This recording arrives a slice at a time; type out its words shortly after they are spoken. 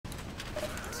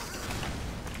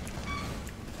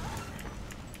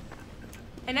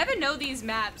I never know these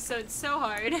maps, so it's so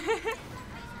hard.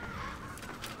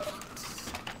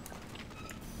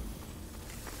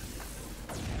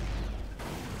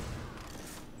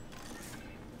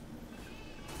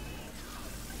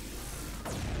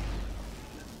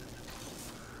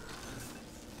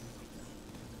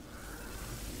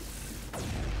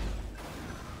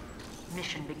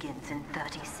 Mission begins in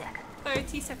 30 seconds.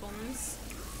 30 seconds.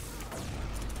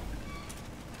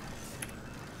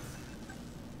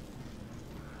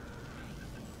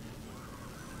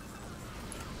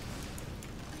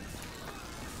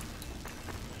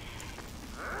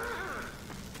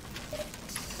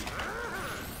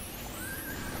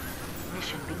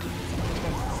 Mission begins in 10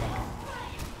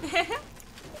 seconds.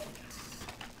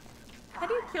 How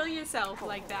do you kill yourself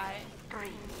like that? 3,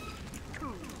 2,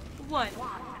 1. 1.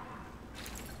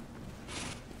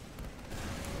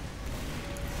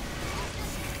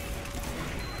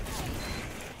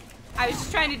 I was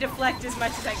just trying to deflect as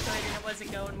much as I could and it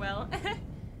wasn't going well. I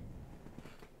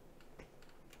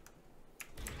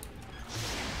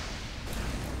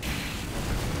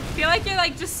feel like you're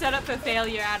like just set up for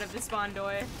failure out of the spawn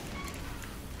door.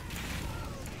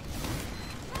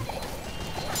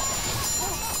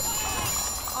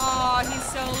 Oh, he's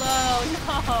so low.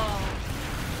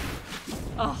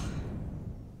 No. Oh.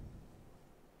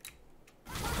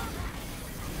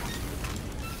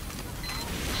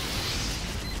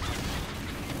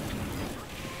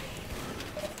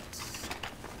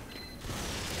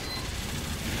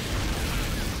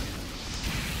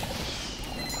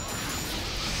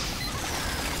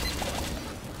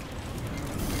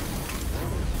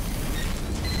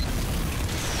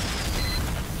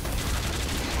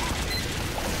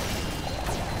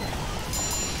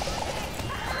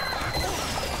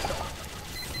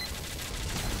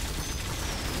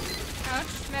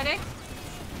 Medic.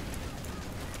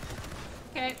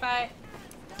 Okay, bye.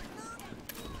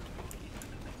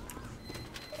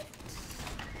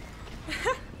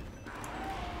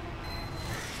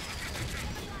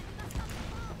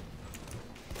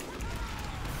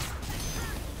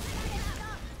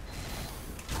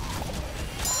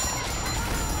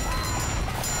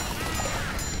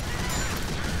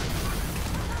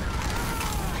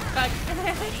 Fuck.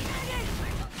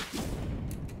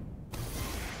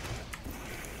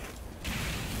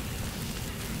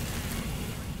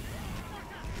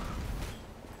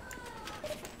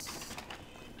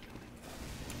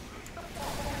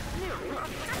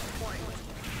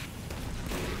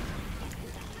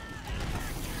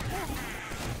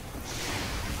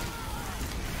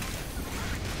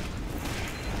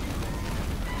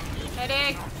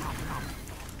 Medic.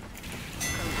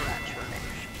 Congratulations.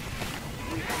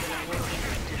 We have been waiting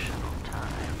additional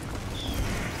time.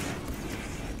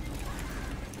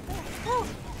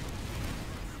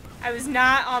 I was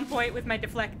not on point with my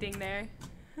deflecting there.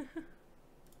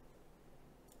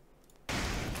 I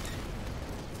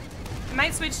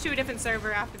might switch to a different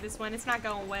server after this one. It's not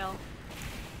going well.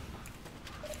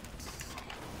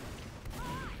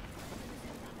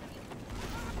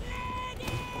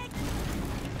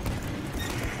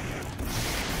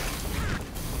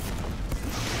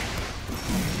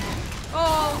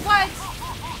 Oh, what?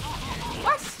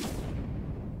 What?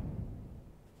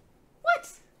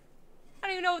 What? I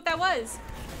don't even know what that was.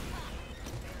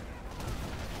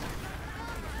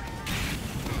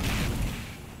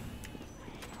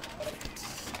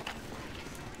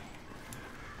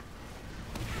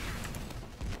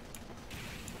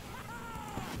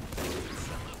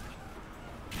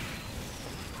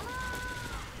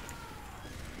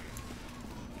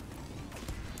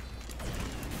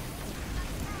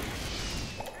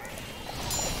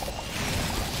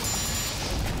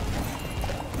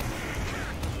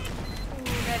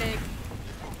 Medic.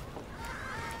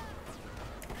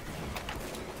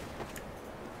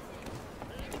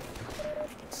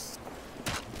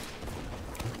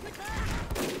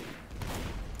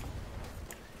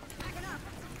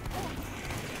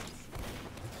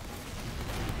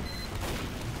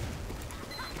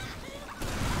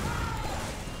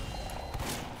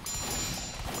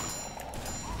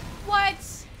 What?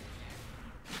 This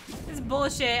is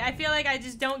bullshit. I feel like I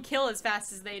just don't kill as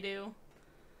fast as they do.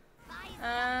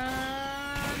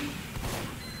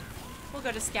 We'll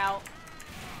go to scout.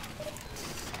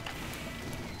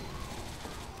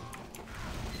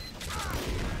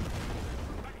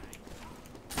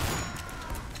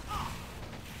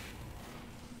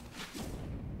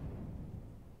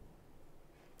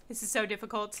 This is so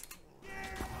difficult.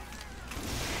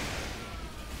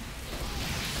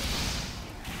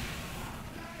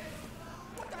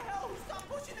 What the hell? Stop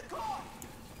pushing the car!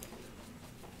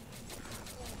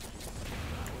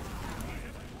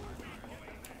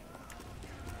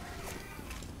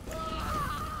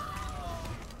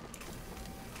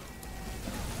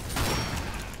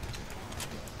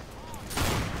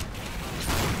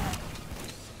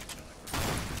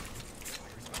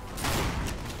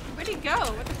 no,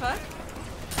 what the fuck?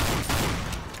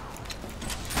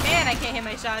 Man, I can't hit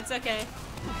my shots, okay.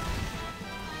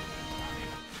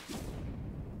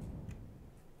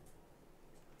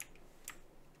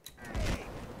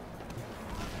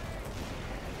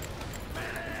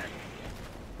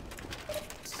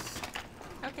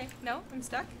 Okay, no, I'm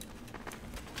stuck.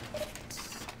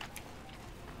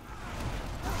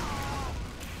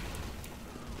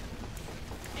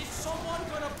 Is someone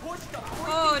gonna push the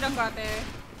Oh, don't go out there.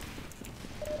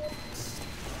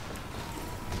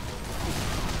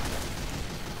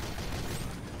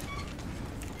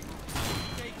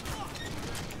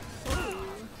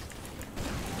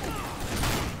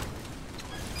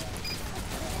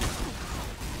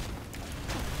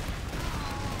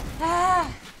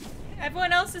 Ah,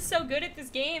 everyone else is so good at this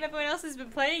game. Everyone else has been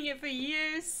playing it for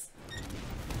years.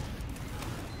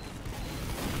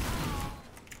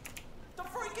 The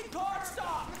freaking car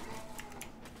stop!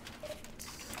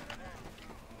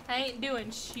 I ain't doing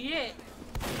shit.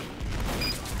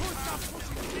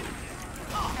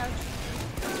 Ouch.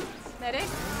 Medic?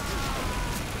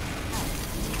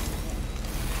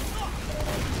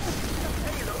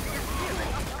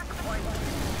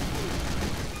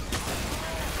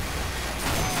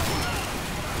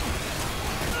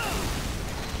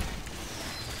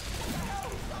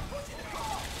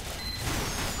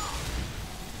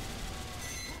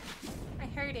 I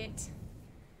heard it.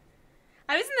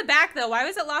 I was in the back though. Why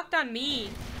was it locked on me?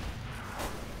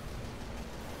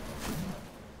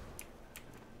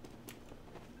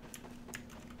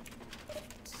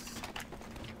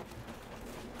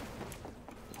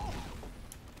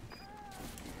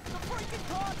 The freaking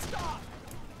car stop!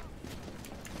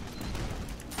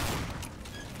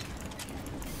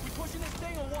 We pushing this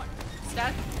thing or what?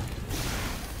 Stuck?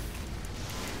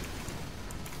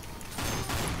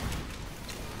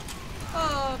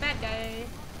 Oh, bad guy.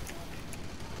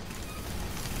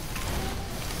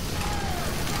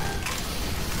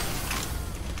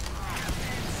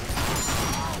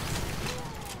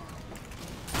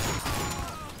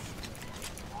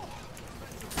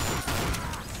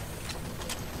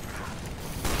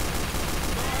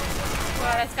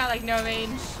 Wow, that's got like no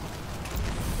range.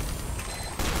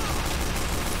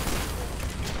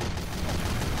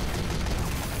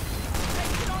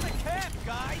 Get on the cab,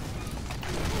 guys!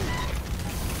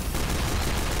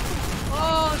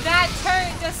 Oh, that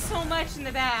turret does so much in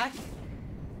the back.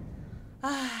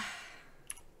 Ah.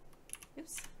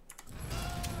 Oops. Do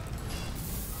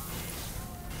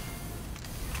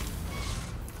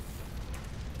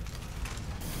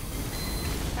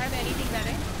I have anything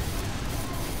better?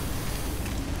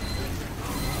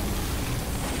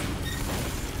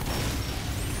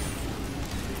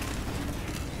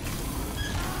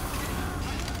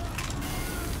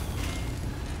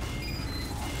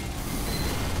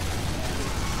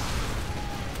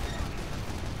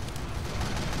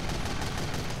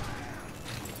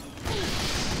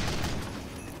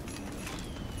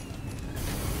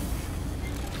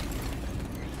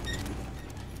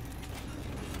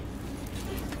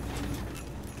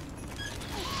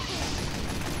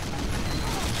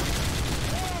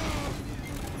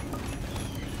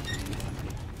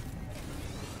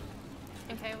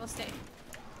 Okay, we'll stay.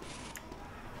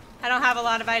 I don't have a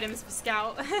lot of items for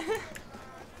scout. I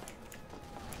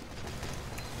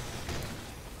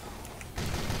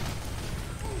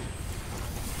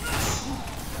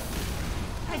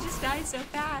just die so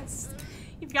fast.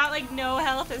 You've got like no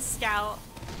health as scout.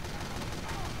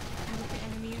 I look at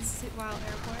enemies while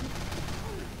airborne.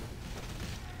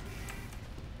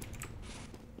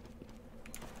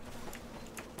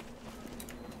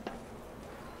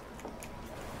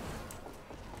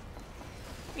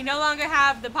 We no longer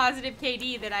have the positive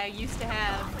KD that I used to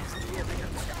have.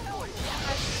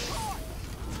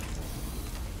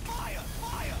 Fire!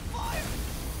 Fire! Fire!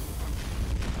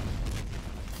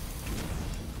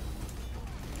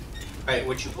 Alright,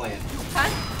 what you playing? Huh?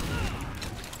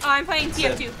 Oh, I'm playing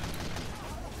TF2.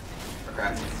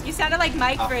 Okay. You sounded like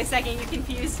Mike for a second. You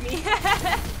confused me.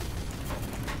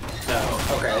 No.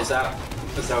 Okay, is that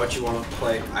what you want to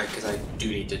play? Because I do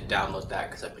need to download that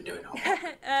because I've been doing homework.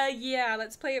 Yeah,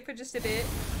 let's play it for just a bit.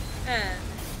 And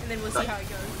then we'll see how it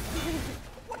goes.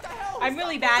 What the hell? I'm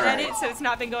really bad at Right. it, so it's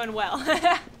not been going well.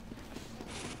 But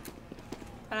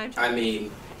I'm I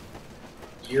mean,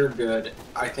 you're good.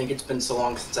 I think it's been so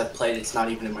long since I've played, it's not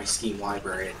even in my Steam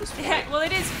library at this point. well,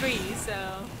 it is free, so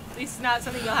at least it's not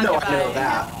something you'll have No, to buy. I know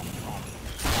that.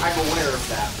 I'm aware of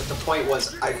that, but the point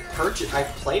was, I've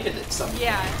played it at some point.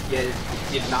 Yeah. You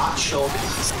did not show me.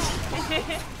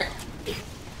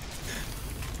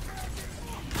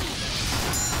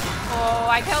 Oh,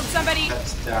 I killed somebody.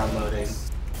 That's downloading.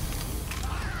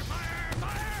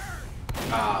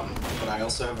 But I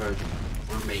also have a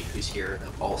roommate who's here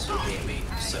and also gaming,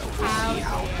 so we'll see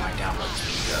how my download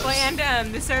speed goes. Well,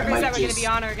 and the servers might that we're going to just- be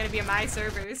on are going to be my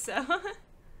servers, so.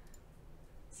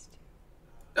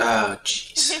 Oh,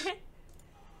 jeez.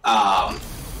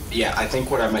 Yeah, I think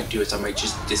what I might do is I might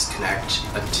just disconnect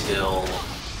until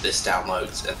this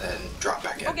downloads and then drop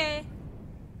back in. Okay.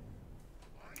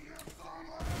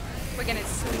 We're gonna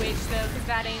switch though, because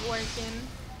that ain't working.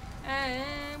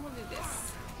 And we'll do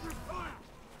this.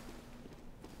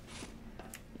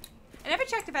 I never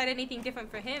checked if I had anything different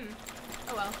for him.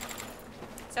 Oh well.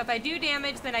 So if I do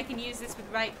damage, then I can use this with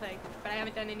right click, but I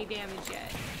haven't done any damage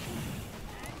yet.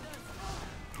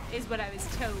 Is what I was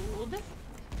told.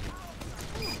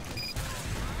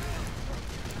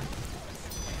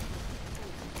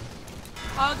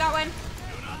 Oh, got one. Do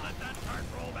not let that cart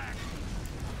roll back.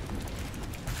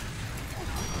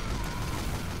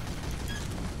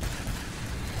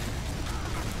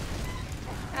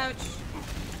 Ouch.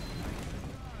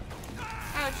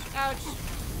 Ouch, ouch.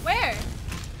 Where?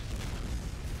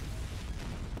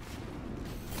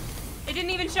 It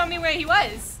didn't even show me where he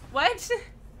was. What?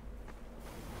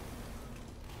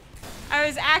 I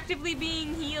was actively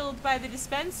being healed by the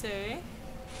dispenser.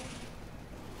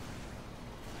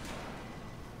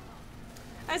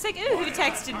 I was like, ooh, who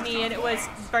texted me? And it was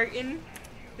Burton,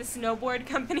 the snowboard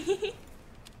company.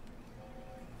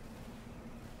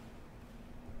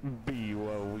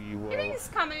 Thanks,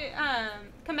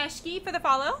 Kameshki, for the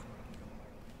follow.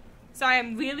 Sorry,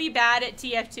 I'm really bad at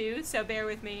TF2, so bear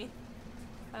with me.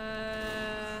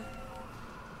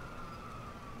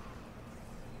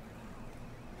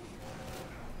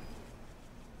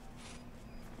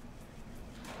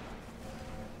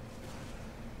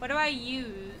 What do I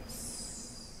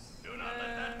use? Do not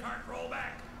let that cart roll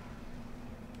back.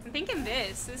 I'm thinking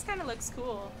this. This kind of looks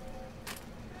cool.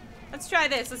 Let's try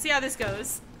this. Let's see how this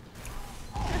goes.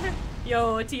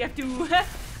 Yo, TF2.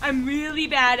 I'm really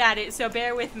bad at it, so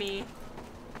bear with me.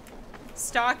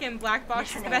 Stock and black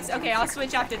box is the best. Okay, I'll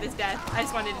switch after this death. I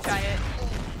just wanted to try it.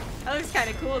 That looks kind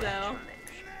of cool, though.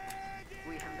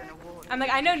 We have been awarded. I'm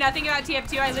like, I know nothing about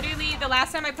TF2. I literally, the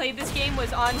last time I played this game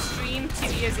was on stream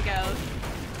 2 years ago.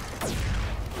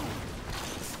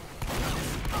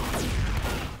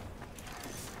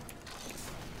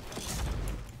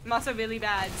 I'm also really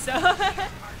bad, so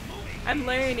I'm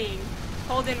learning.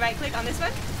 Hold and right click on this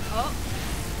one. Oh.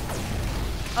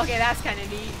 Okay, that's kind of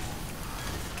neat.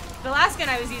 The last gun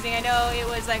I was using, I know it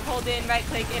was like hold in, right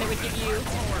click, and it would give you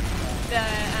the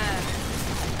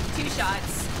 2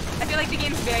 shots. I feel like the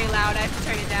game's very loud. I have to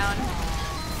turn it down.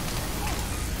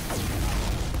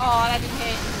 Oh, that didn't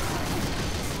hit.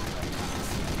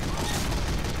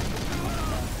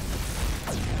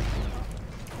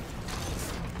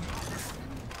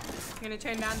 I'm gonna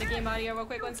turn down the game audio real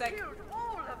quick, 1 sec.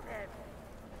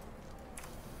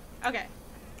 Okay.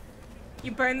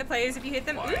 You burn the players if you hit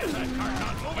them. Ooh.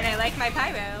 And I like my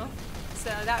pyro.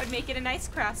 So that would make it a nice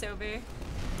crossover.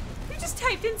 You just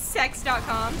typed in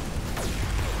sex.com.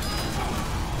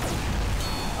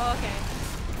 Oh, okay.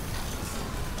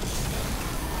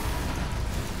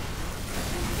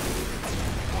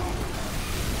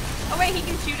 Oh wait, he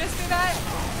can shoot us through that?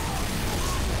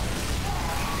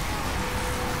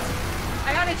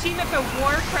 I got an achievement for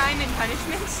war, crime, and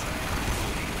punishment.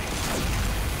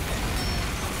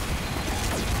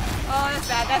 Oh, that's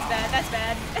bad, that's bad, that's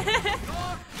bad.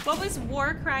 What was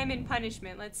war, crime, and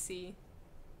punishment? Let's see.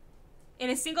 In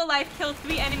a single life, kill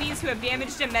 3 enemies who have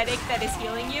damaged a medic that is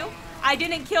healing you. I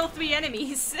didn't kill 3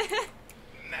 enemies.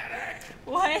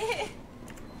 What?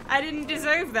 I didn't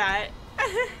deserve that.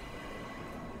 At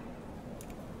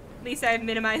least I have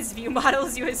minimized view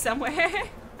models you somewhere.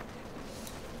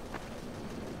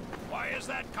 Why is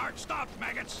that cart stopped,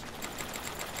 maggots?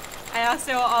 I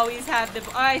also always have the.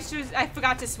 Oh, I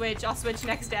forgot to switch. I'll switch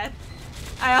next death.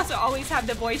 I also always have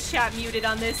the voice chat muted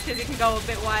on this because it can go a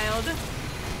bit wild.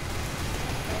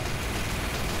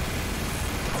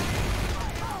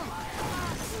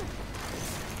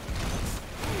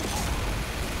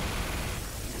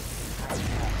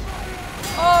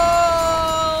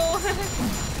 Oh!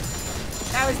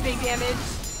 That was big damage.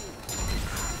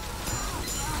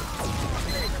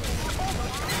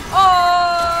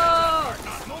 Oh!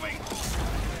 Not moving.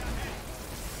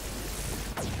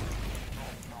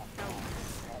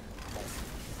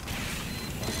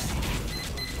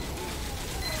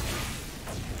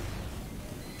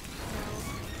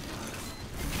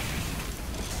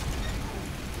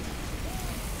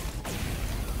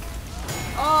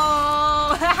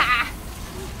 Oh!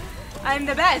 I'm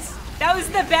the best. That was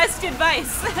the best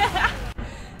advice.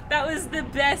 That was the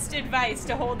best advice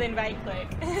to hold in right click.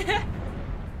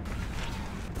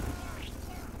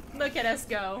 Look at us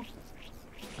go.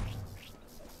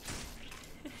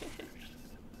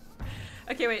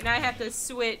 Okay, wait, now I have to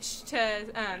switch to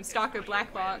Stalker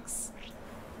Black Box.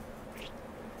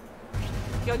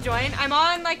 You'll join? I'm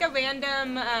on like a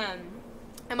random,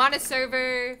 I'm on a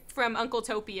server from Uncle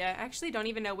Topia. I actually don't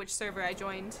even know which server I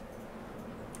joined.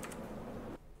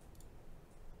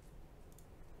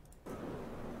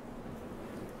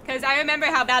 Because I remember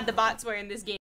how bad the bots were in this game.